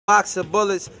Box of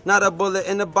bullets, not a bullet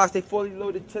in the box. They fully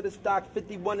loaded to the stock.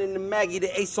 51 in the Maggie,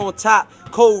 the ace on top.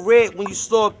 Cold red when you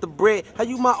slow up the bread. How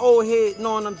you my old head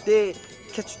knowing I'm dead?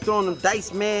 Catch you throwing them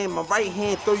dice, man. My right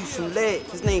hand throw you some lead.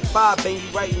 His name Five, bang you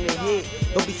right in the head.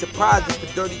 Don't be surprised if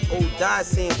a dirty old die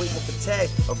saying waiting for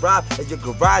tags. Arrive at your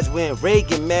garage wearing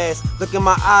Reagan mask. Look in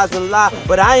my eyes and lie,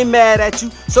 but I ain't mad at you.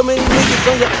 So many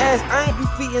niggas on your ass, I ain't be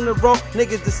feeding the wrong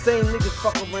niggas. The same niggas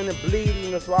fuck around and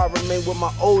bleeding. That's why I remain with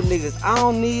my old niggas. I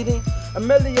don't need it.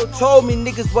 Emilio told me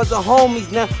niggas wasn't homies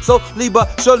now. So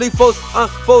Liba, surely folks,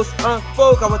 unfolk.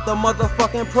 I with the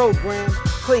motherfucking program.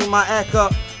 Clean my act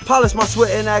up. Polish my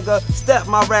sweat and agger, step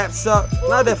my raps up.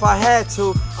 Not if I had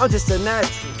to, I'm just a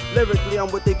natural. Lyrically, I'm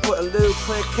what they put in little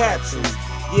clear captions.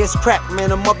 Yeah, it's crap,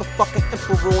 man, a motherfucking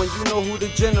emperor. And you know who the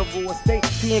general is. State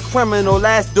being criminal,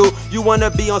 last dude. You wanna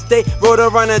be on state, road to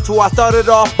run into. I started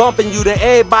off bumping you, to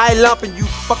everybody lumping you.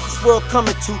 Fuck this world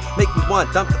coming to make me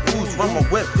want dump the ooze, run my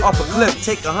whip off a cliff,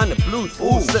 take 100 blues.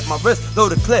 Ooh, slip my wrist,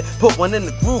 load the clip, put one in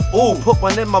the groove. Ooh, put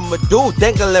one in my medulla,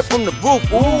 dangling from the roof.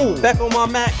 Ooh, back on my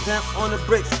Mac, now on the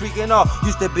bricks, freaking off.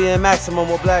 Used to be in maximum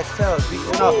with black tails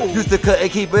beating off. Used to couldn't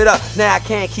keep it up, now I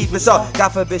can't keep it up. God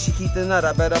forbid she keep the nut,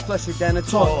 I better flush it down the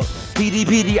toilet.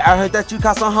 PD, I heard that you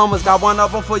got some hummers. Got one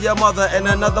of them for your mother and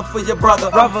another for your brother.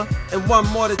 And one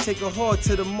more to take a whore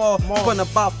to the mall. Run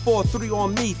about 4-3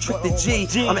 on me, trick the G.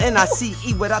 I'm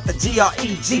NICE without the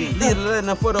GREG. Little in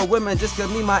them for the women, just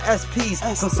give me my SPs.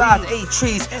 Some size 8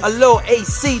 trees, a little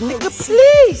AC. Nigga,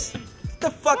 please. Get the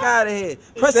fuck out of here.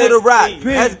 Prince of the Rock,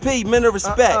 SP, men of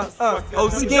respect. Oh,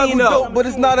 Skino. But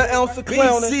it's not an ounce of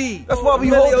clowning. That's why we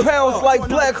hold pounds like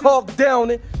Black Hawk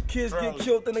Downing. Kids get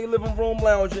killed in their living room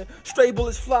lounging. Stray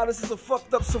bullets fly, this is a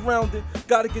fucked up surrounding.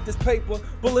 Gotta get this paper,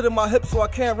 bullet in my hip so I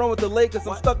can't run with the Lakers.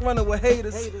 I'm stuck running with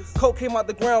haters. Coke came out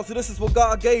the ground, so this is what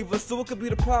God gave us. So what could be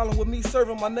the problem with me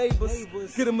serving my neighbors?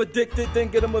 Get them addicted, then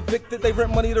get them evicted. They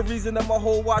rent money, the reason that my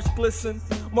whole watch glisten.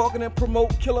 Market and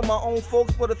promote, killing my own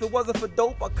folks. But if it wasn't for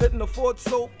dope, I couldn't afford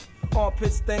soap.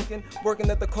 Armpits stinking, working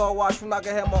at the car wash when I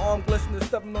could have my arm glistening,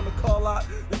 stepping on the car lot.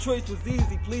 The choice was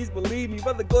easy, please believe me.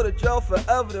 Rather go to jail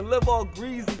forever than live all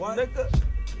greasy, nigga.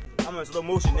 I'm in slow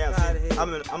motion now.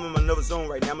 I'm in another zone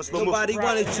right now. I'm in slow motion. Nobody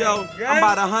wanted Joe. I'm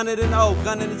about 100 and 0,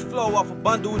 gunning his flow off a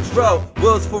bundle of drill.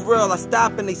 Wheels for real, I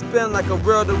stop and they spin like a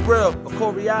reel to reel. A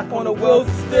Coriac on the wheels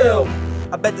still.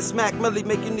 I bet the smack Millie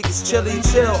make you niggas chilly and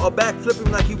chill. Or back flipping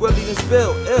like he really done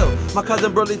spill. Ill. My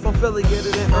cousin Burley from Philly get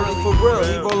it in early for real.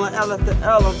 He rolling L after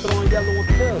L, I'm throwing yellow and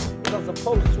pills. I'm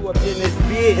supposed to up in this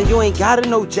bed. And you ain't gotta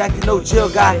know jacket, no jail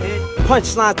guy.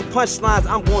 Punchlines to punchlines,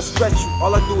 I'm gonna stretch you.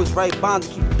 All I do is write bonds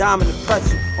to keep the diamond and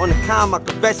press you. On the calm like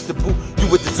a vegetable. You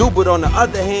with the zoo, but on the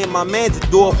other hand, my man's a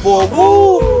door for a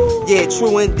woo. Yeah,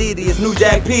 true indeed, it's New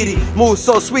Jack Petey. Move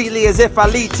so sweetly as if I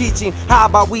lead teaching. How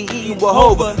about we eating with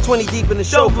Hova? 20 deep in the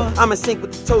chauffeur. I'm in sync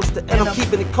with the toaster, and I'm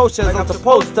keeping it kosher as I'm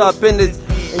supposed to up in this.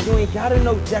 And you ain't gotta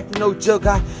know Jack to know Jill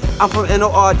guy. I'm from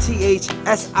NORTHSIDERIDE.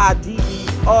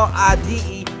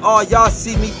 All y'all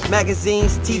see me,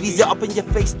 magazines, TVs, you're up in your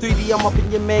face, 3D, I'm up in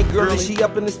your man, girl, and she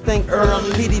up in this thing early.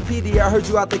 PD, I heard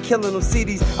you out there killing them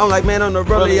CDs. I'm like, man, on the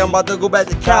really, I'm about to go back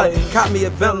to Cali. Caught me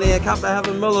a Bentley and cop a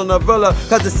 $500 million a villa.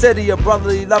 Cause the city of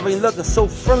brotherly love ain't looking so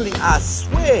friendly, I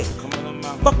swear.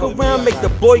 Fuck around, make the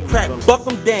boy crack, buck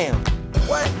him down.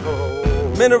 What?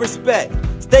 Men of respect.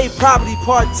 State Property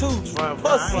Part 2.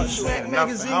 Pussy. I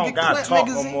don't got talk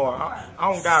no more. I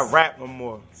don't got rap no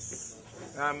more.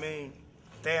 You know what I mean?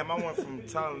 Damn, I went from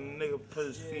telling the nigga put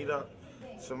his feet up,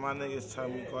 so my niggas tell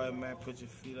me, go ahead, man, put your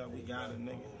feet up, we got it,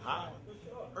 nigga. Hot.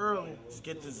 Early. Let's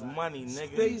get this money,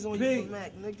 nigga. Space on your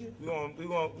Mac, nigga. We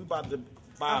about to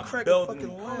buy a building.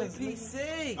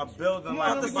 PC. A building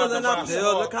like we about to buy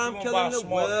look how I'm killing the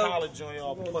small college on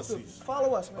y'all pussies.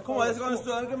 Follow us, man. Come on, let's go to the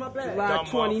store. Let me get my bag. July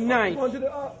 29th. Going to the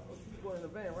going in the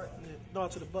van, right? No,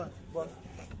 to the bus.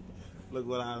 Look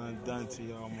what I done to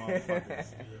y'all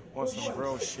motherfuckers. On some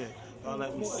real shit. Y'all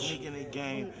let me sneak in the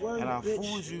game and I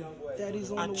fooled you.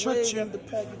 I tricked you. The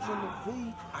package in the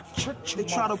V. I tricked you. They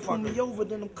try to pull me over,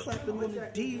 then I'm clapping in the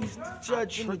D's. The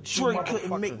judge and the jury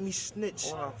couldn't make me snitch.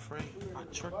 Hold on, Frank. I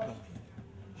tricked them.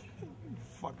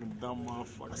 Fucking dumb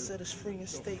motherfucker. I said it's free and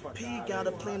state P. Got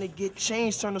a plan to get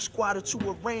changed. Turn the squatter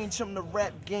to arrange him to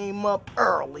rap game up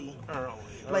early.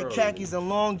 Like khakis and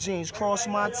long jeans. Cross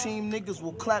my team, niggas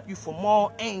will clap you from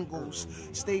all angles.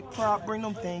 Stay proud, bring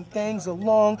them things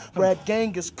along. Rap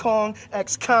gang is Kong,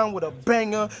 ex-con with a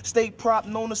banger. Stay prop,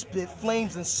 known to spit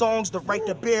flames and songs. To write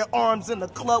the bare arms in the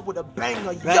club with a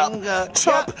banger.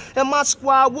 Chump, and my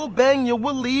squad will bang you,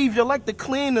 we'll leave you like the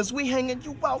cleaners. We hanging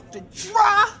you out to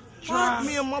dry.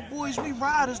 Me and my boys, we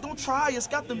riders, don't try us.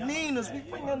 Got the meaners, we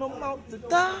bringing them out to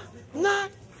die.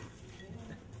 Not.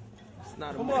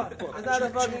 Come on, it's not a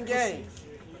fucking game.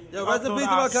 Yo, rest in peace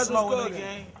to my cousin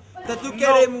Scorpion. Que tú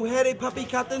quieres mujeres, papi,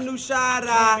 catenushara.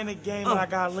 I'm in the game and I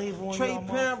got a label on Trey y'all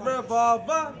Pimp motherfuckers.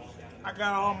 Revolver. I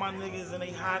got all my niggas and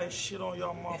they hot as shit on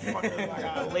y'all motherfuckers. I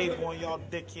got a label on y'all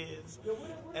dickheads.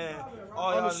 And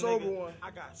all y'all niggas,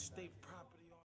 I got state